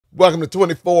Welcome to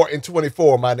 24 and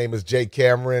 24. My name is Jay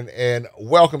Cameron, and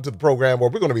welcome to the program where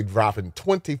we're going to be dropping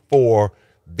 24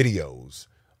 videos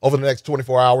over the next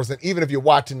 24 hours. And even if you're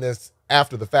watching this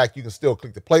after the fact, you can still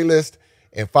click the playlist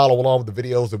and follow along with the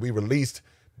videos that we released.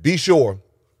 Be sure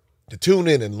to tune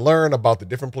in and learn about the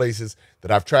different places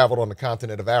that I've traveled on the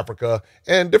continent of Africa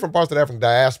and different parts of the African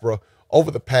diaspora over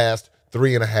the past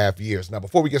 3.5 years. Now,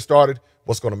 before we get started,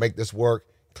 what's going to make this work?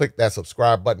 Click that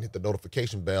subscribe button, hit the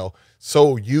notification bell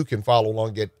so you can follow along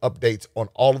and get updates on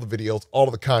all of the videos, all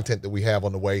of the content that we have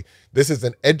on the way. This is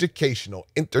an educational,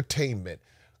 entertainment,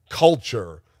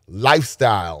 culture,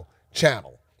 lifestyle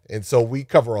channel. And so we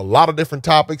cover a lot of different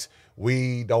topics.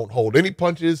 We don't hold any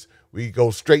punches. We go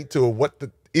straight to what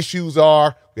the issues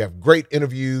are. We have great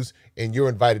interviews, and you're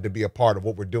invited to be a part of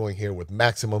what we're doing here with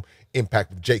Maximum Impact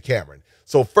with Jay Cameron.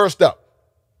 So first up,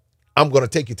 I'm going to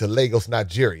take you to Lagos,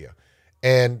 Nigeria,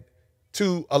 and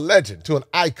to a legend, to an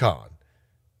icon,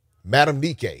 Madam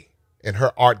Nike and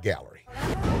her art gallery.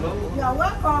 You are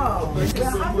welcome. We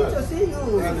are happy to see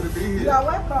you. Happy to be here. You are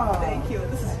welcome. Thank you.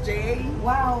 This is Jay.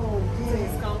 Wow, Please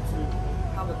Jay. come to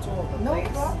have a tour of the No place.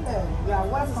 problem. You are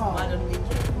welcome. Madam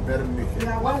Nikki. Madam Nikki. You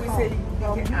are When we say welcome. you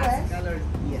From can ask US, gallery,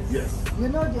 yes. Yes. you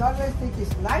know they always think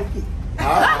it's Nike.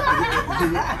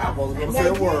 I wasn't going to say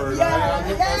a word.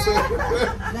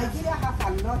 Yeah. Nigeria have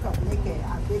a lot of Nike.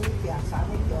 Ability,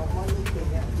 Ashaniki, or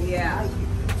Monike. Yeah.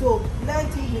 Nike. So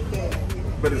plenty Nike.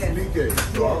 But it's Yes. Nikki,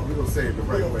 so we're going to say it the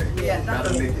right way. Yeah, that's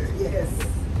Madam okay. Nikki. Yes.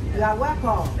 You are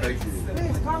welcome. Thank you.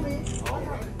 Please come in. All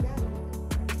right.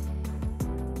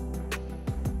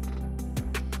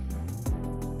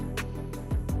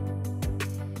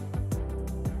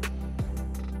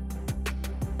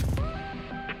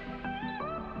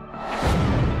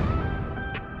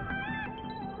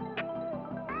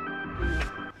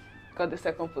 Got the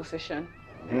second position,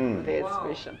 the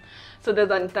exhibition. So there's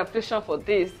an interpretation for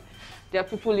this. There are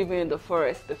people living in the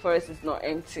forest. The forest is not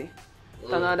empty.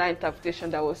 It's another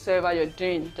interpretation that whatever you're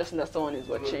doing, just know that someone is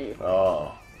watching you.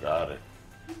 Oh, got it.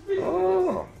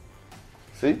 Oh,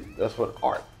 see, that's what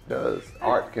art does.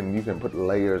 Art you can put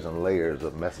layers and layers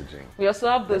of messaging. We also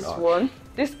have this art. one.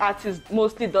 This artist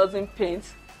mostly doesn't paint.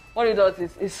 What he does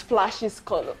is he splashes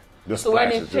color. Just So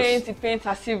when he splashes, paints, he paints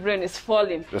as if rain is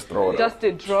falling. Just throw it Just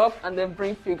a drop and then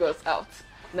bring figures out.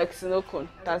 Nexinokun,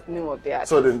 that's the name of the artist.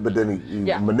 So then, but then he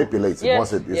Yeah. manipulates it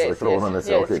once it's like thrown on and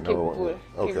say, okay, keep, no,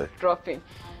 okay. keep dropping.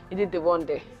 He did the one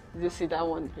day. Did you see that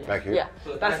one? Yeah. Back here? Yeah,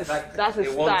 So that's like his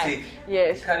a one style. take.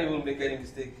 Yes. You can't even make any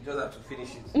mistake. You just have to finish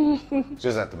it.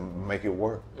 Just have to make it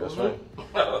work. That's right.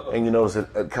 And you notice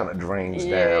it kind of drains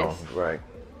Yes. down, right?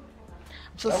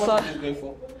 So How much is this going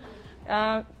for?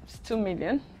 it's 2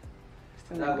 million.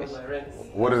 It's in That was English. my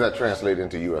rent. What does that translate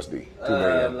into USD? 2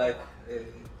 million. Like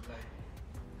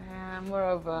More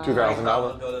of a...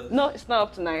 $2,000? $5,000. No, it's not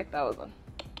up to 9,000.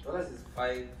 Dollars is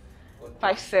 570.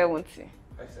 570.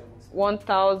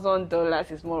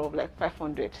 $1,000 is more of like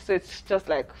 500. So it's just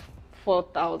like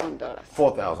 $4,000.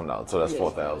 $4,000. So that's Yes.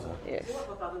 4,000. Yes.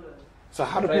 So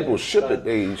how do people ship it?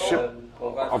 They ship.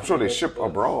 I'm sure they ship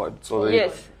abroad. So they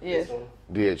Yes. Yes.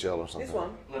 DHL or something. This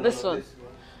one. No, This one.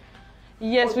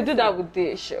 Yes, we do that with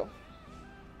DHL.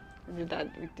 We do that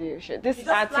with DHL. This He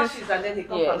just artist. flashes and then he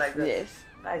comes Yes, out like this. yes.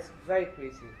 That is very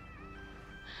creative.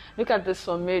 Look at this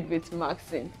one made with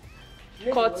magazine.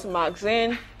 Cut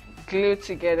magazine, glued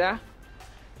together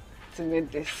to make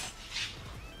this.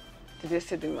 Did you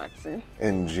see the magazine?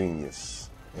 Ingenious.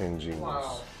 Ingenious.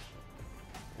 Wow.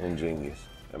 Ingenious.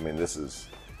 I mean, this is.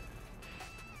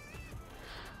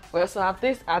 We also have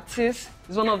this artist.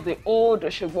 He's one of the old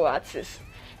Oshobo artists.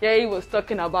 Yeah, he was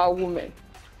talking about women.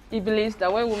 He believes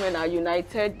that when women are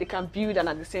united, they can build and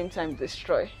at the same time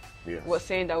destroy. Yes. He was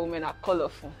saying that women are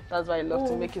colorful. That's why he loves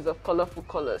to make use of colorful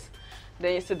colors.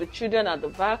 Then you see the children at the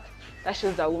back. That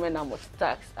shows that women are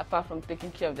multitask. Apart from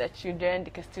taking care of their children, they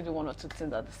can still do one or two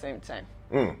things at the same time.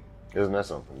 Isn't that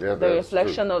something? Yeah, The that's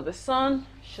reflection true. of the sun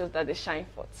shows that they shine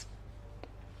forth.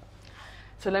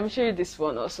 So let me show you this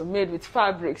one also, made with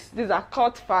fabrics. These are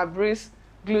cut fabrics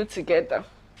glued together.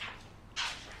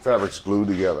 Fabrics glued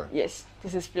together. Yes,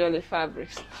 this is purely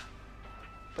fabrics.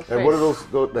 The And what are face.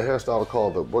 those? The hairstyle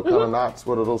called? What kind of knots?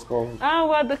 What are those called?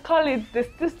 Well, they call it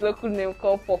this local name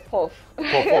called pop-off.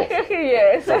 Pop-off.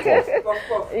 Yes.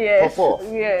 Pop-off. Yes. Pop-off.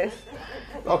 Yes.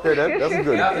 Okay, that's a You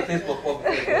good. have to taste pop-pop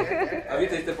before. Have you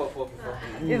tasted pop-pop before?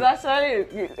 It's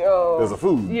actually There's a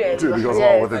food yes, too that goes yes,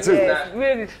 along with it too. Yes,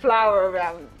 made with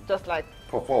flour, just like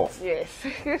Pop off. yes.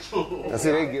 And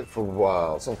see, they get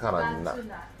for some kind of knot.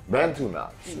 Bantu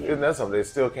knots. Isn't that something? They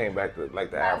still came back to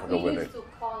like the Africa We with used it. to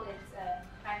call it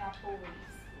pineapple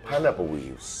leaves. Pineapple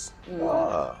weaves.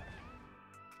 Ah.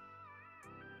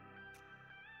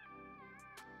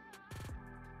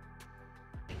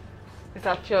 These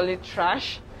are purely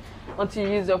trash until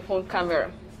you use your phone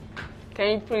camera.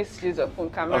 Can you please use your phone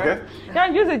camera? Okay. Yeah,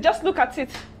 use it. Just look at it.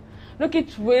 Look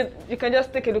it with. You can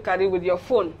just take a look at it with your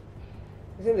phone.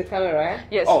 Is it the camera, right?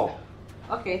 Yes. Oh,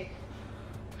 Okay.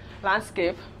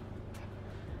 Landscape.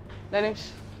 Let him.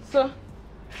 So,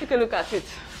 take a look at it.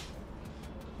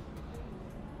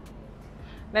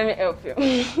 Let me help you.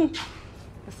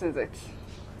 This is it.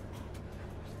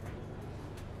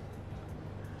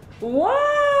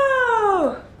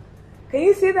 Wow! Can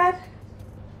you see that?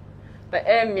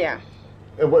 The emir.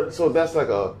 and what? So that's like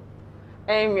a.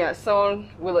 Emir, someone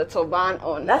with a turban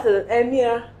on. That's an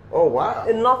emir, Oh wow.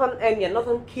 a northern emir,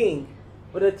 northern king,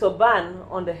 with a turban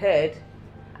on the head,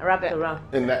 wrapped around.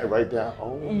 And that right there.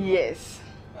 Oh. Yes.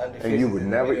 And you would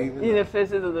never even. In the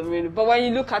faces of the mirror. But when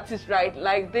you look at it right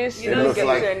like this, you It don't looks get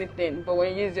like- to anything. But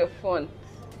when you use your phone.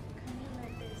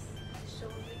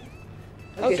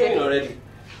 It's showing already.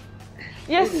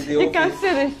 Yes, This is the you whole can face.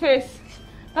 see the face.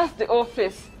 That's the whole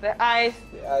face. The eyes,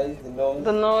 The eyes, the nose,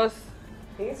 the nose,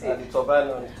 Can you see? and the turban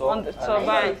on the top. on the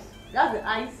turban. That's the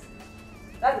eyes.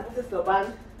 That's the Buddhist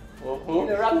turban. Mm-hmm.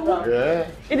 The wrapped around. Yeah.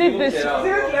 He did this. Is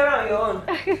it clear on your own?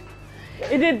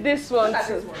 He did this one Look at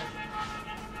this too. one.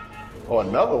 Oh,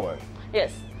 another one.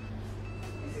 Yes.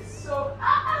 This is so.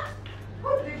 Who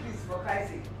did this for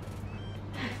Christ's sake?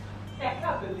 I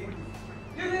can't believe it.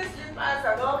 Using slippers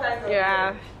and all kinds of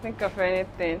Yeah. things. Think of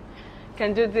anything. You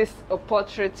can do this a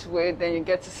portrait way. Then you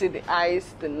get to see the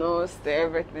eyes, the nose, the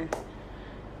everything.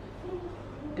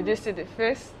 Did you see the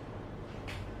face?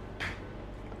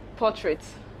 Portrait.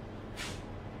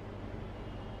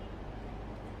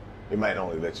 It might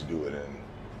only let you do it in.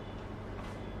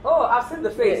 Oh, I've seen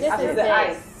the face. I've seen the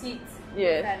eyes. Seat.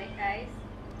 Yes. Sorry, eyes.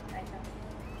 Like that.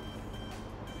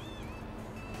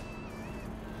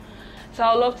 So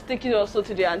I'd love to take you also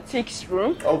to the antiques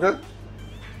room. Okay.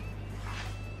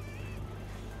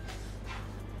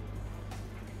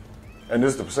 And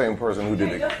this is the same person who did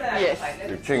the, Yes.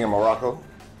 the King of Morocco.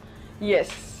 Yes.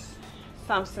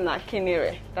 Samson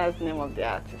Akinire. That's the name of the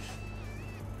artist.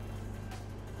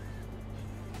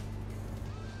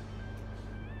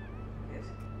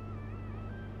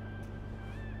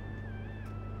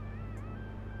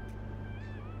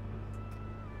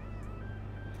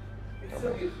 It's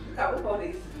so beautiful. Look at how they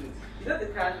used to do it. You know the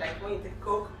can, like when you take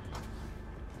Coke?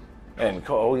 And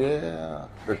oh yeah,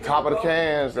 the top of the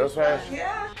cans. That's right.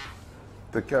 Yeah.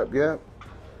 The cup. Yeah.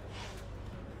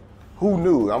 Who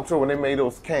knew? I'm sure when they made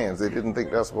those cans, they didn't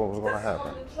think that's what was going to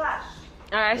happen. From the trash.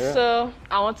 All right, Yeah. so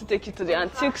I want to take you to the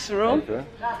antiques room. Okay.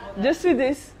 Do you see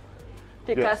this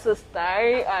Picasso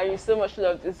style? I so much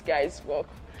love this guy's work.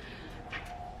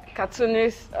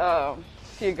 Cartoonist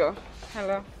figure.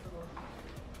 Hello.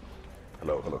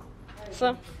 Hello. Hello.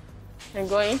 So, you're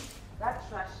going? That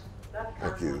trash. That can.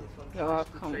 Thank you. You're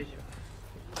welcome.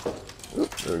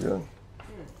 Oops, very good.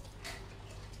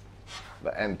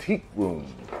 The antique room.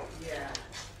 Yeah.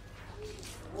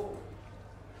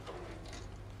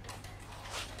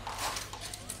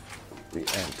 The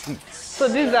antiques. So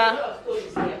these are,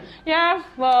 yeah,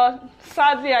 well,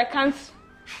 sadly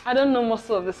I don't know most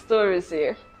of the stories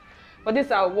here. But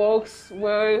these are works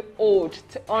very old,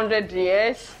 100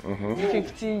 years,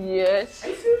 50 years.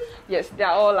 Yes, they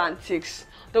are all antiques.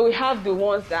 Though we have the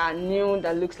ones that are new,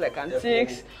 that looks like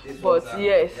antiques, but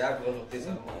yes, They have one of this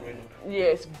already.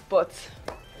 yes, but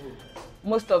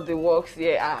most of the works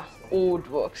here are old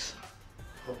works.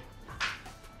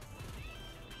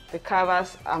 The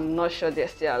carvers, I'm not sure they're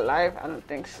still alive. I don't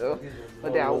think so,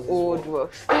 but they are old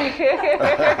works.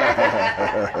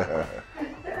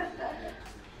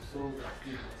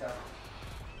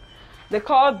 They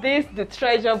call this the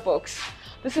treasure box.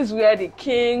 This is where the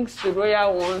kings, the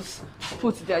royal ones,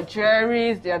 put their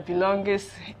jewelries, their belongings,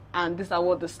 and these are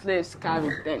what the slaves carry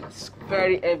with them. It's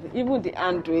very heavy. Even the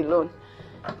handle alone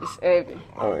is heavy.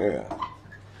 Oh yeah.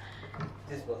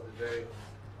 This was the very.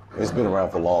 It's been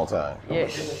around for a long time.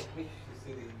 Yes. You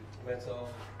see the metal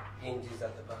hinges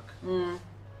at the back.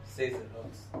 Says a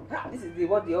lot. Ah, this is the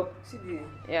what the up. See the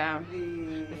Yeah.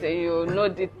 the. So you know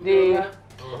the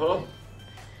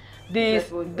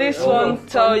this Oh, one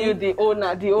tell you the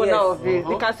owner Yes. of it.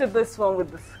 You can see this one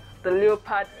with the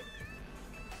leopard.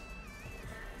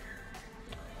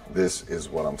 This is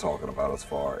what I'm talking about as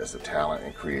far as the talent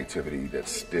and creativity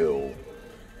that's still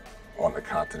on the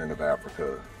continent of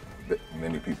Africa that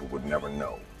many people would never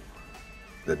know.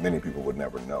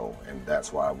 And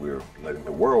that's why we're letting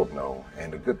the world know.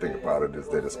 And the good thing about it is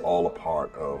that it's all a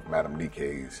part of Madame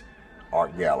Nike's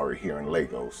art gallery here in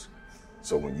Lagos.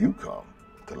 So when you come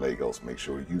to Lagos, make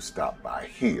sure you stop by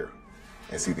here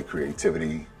and see the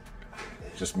creativity,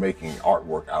 just making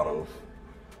artwork out of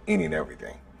any and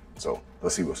everything. So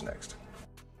let's see what's next.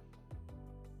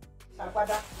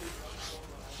 Agbada.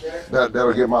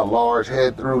 That'll get my large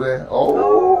head through there.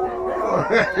 Oh.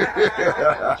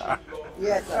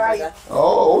 Yes, try it.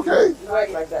 Oh, okay. Work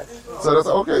like that. So that's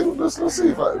okay. Let's see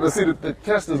if let's see. The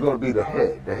test is going to be the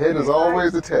head. The head is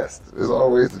always the test. It's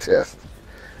always the test.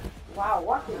 Wow,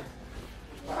 working.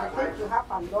 I think you have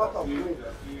a lot of weight.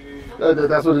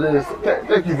 That's what it is.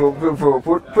 Thank you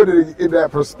for putting it in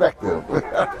that perspective.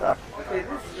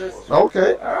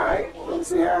 Okay, all right. Let me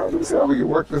see how we can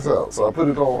work this out. So I put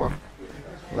it on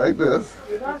like this.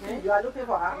 You don't see, you are looking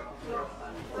for her.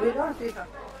 You don't see her.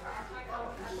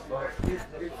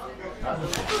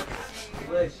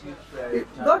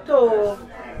 Go to,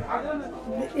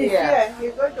 he's here,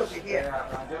 he's going to be here.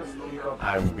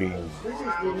 I'm being This is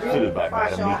the new fitted by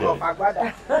Madam fashion of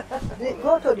Agbada.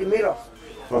 Go to the mirror.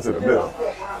 What's in the middle?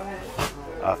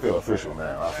 I feel official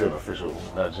now. I feel official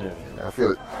Nigerian. I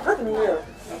feel it. Go to the mirror.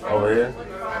 Over here?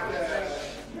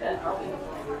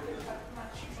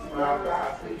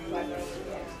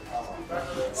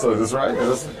 So is this right?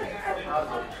 Is this...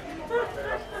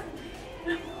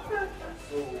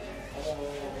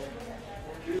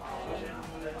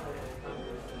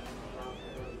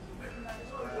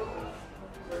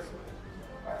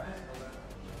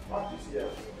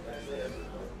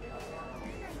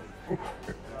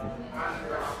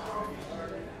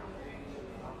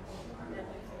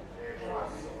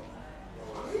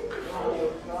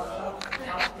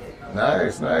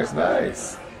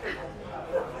 Nice.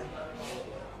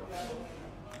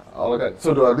 All I got.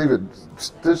 So do I leave it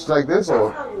stitched like this,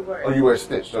 or you wear it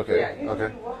stitched? Okay. Yeah,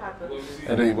 Okay. What happens?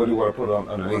 And then what do you want to put on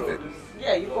underneath it?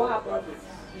 Yeah, you go have one.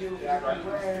 You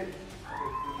wear.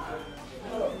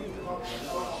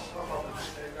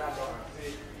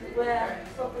 You wear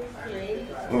something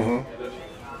plain.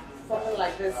 Something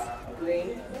like this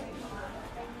plain.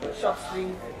 Short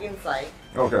sleeve inside.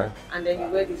 Okay. And then you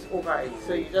wear this over it.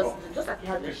 So you just like you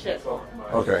have your shirt on.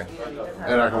 Okay.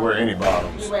 And I can wear any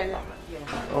bottoms. You wear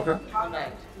yeah. Okay.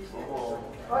 Alright.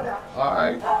 All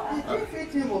right. It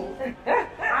fit him.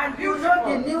 And you know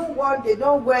the new one, they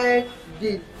don't wear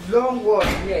the long one.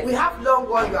 Yes. We have long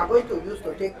one you are going to use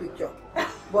to take picture.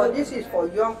 But this is for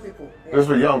young people. This is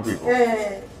for young people.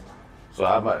 Eh, So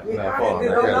I might we not have fall in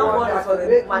the that long That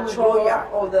category. one is for the mature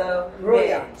or the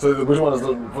royal. So which one is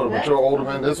for the mature older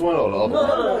man? This one or the other one?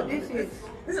 No,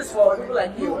 this is for people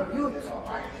like you. youth.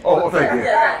 Oh, thank you.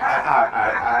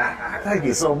 I thank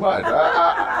you so much.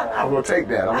 I'm gonna take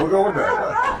that. I'm gonna go with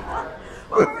that.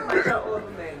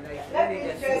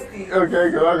 Okay,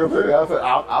 because I'm gonna say,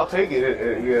 I'll take it.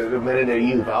 The men in their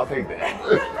youth, I'll take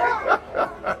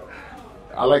that.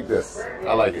 I like this.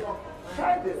 I like it.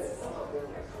 Try this.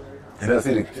 And now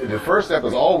see, the first step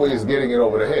is always getting it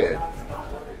over the head.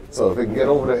 So if it can get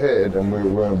over the head, then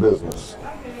we're in business.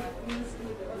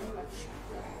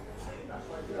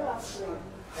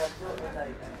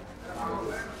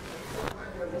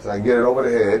 So I can get it over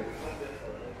the head.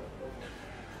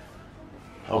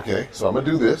 Okay, so I'm gonna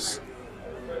do this.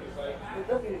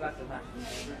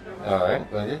 All right,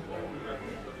 thank you.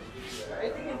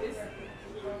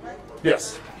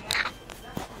 Yes.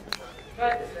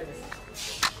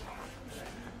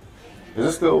 Is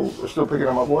it still picking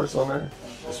up my voice on there?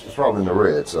 It's probably in the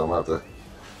red, so I'm gonna have to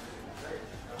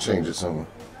change it soon.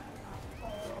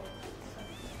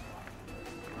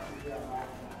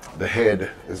 The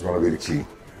head is gonna be the key.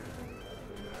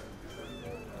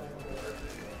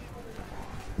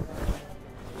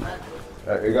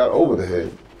 It got over the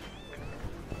head.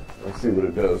 Let's see what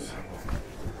it does.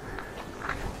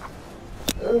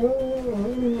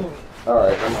 All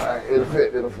right,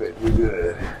 it'll fit. We're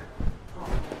good.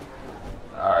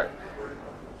 All right.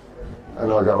 I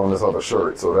know I got on this other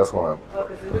shirt, so that's gonna.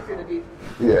 Okay, so this is gonna be.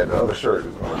 Yeah, the other shirt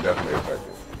is gonna definitely affect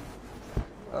it.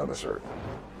 The other shirt.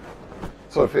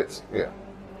 So it fits, yeah.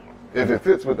 If it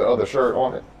fits with the other shirt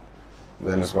on it,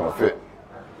 then it's gonna fit.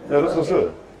 Yeah, this is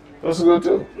good. This is good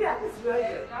too. Yeah, it's very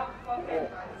good.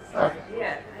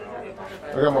 Yeah.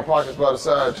 I got my pockets by the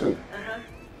side too.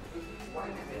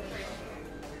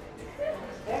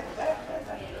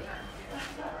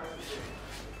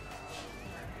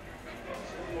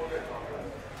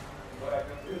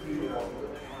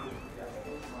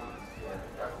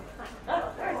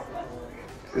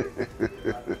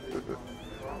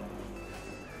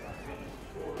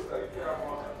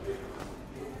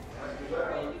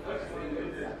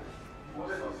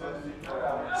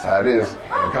 That's how it is.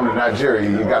 When you come to Nigeria,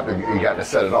 you got to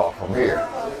set it off.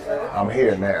 I'm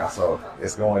here now, so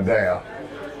it's going down.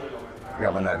 I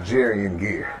got my Nigerian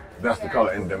gear. That's the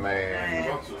color in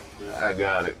demand. I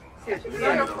got it. See,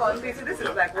 this is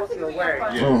like what you're wearing.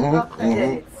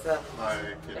 It's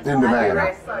In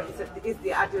demand. it's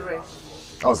the Adire.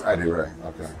 Oh, it's Adire.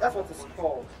 Okay. That's what it's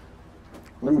called.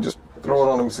 Let me just throw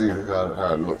it on. Let me see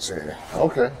how it looks here.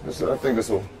 Okay. I think this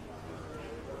will.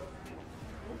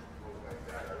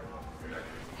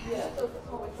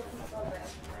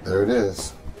 There it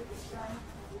is.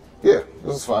 Yeah,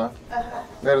 this is fine.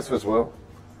 Yeah, this fits well.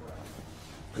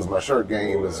 Because my shirt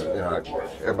game is,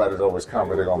 everybody's always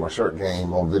commenting on my shirt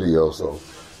game on video, so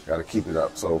got to keep it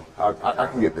up. So I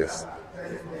can get this.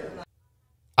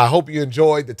 I hope you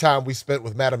enjoyed the time we spent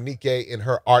with Madam Nike in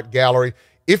her art gallery.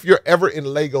 If you're ever in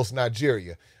Lagos,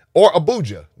 Nigeria, or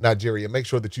Abuja, Nigeria, make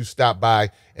sure that you stop by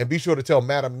and be sure to tell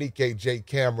Madam Nike J.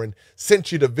 Cameron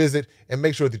sent you to visit, and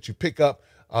make sure that you pick up,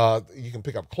 you can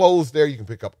pick up clothes there, you can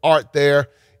pick up art there.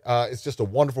 It's just a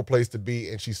wonderful place to be,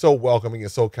 and she's so welcoming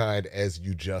and so kind, as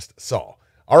you just saw.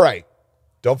 All right,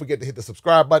 don't forget to hit the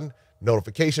subscribe button,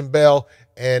 notification bell,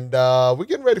 and we're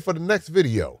getting ready for the next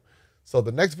video. So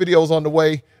the next video is on the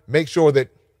way. Make sure that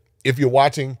if you're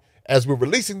watching as we're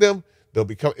releasing them, it'll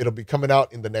be coming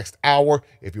out in the next hour.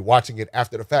 If you're watching it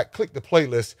after the fact, click the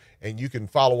playlist and you can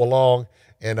follow along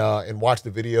and watch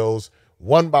the videos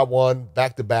one by one,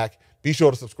 back to back. Be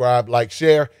sure to subscribe, like,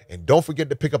 share, and don't forget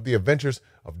to pick up The Adventures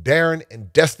of Darren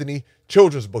and Destiny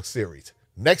children's book series.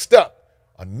 Next up,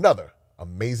 another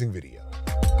amazing video.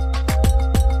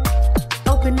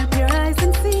 Open up your eyes.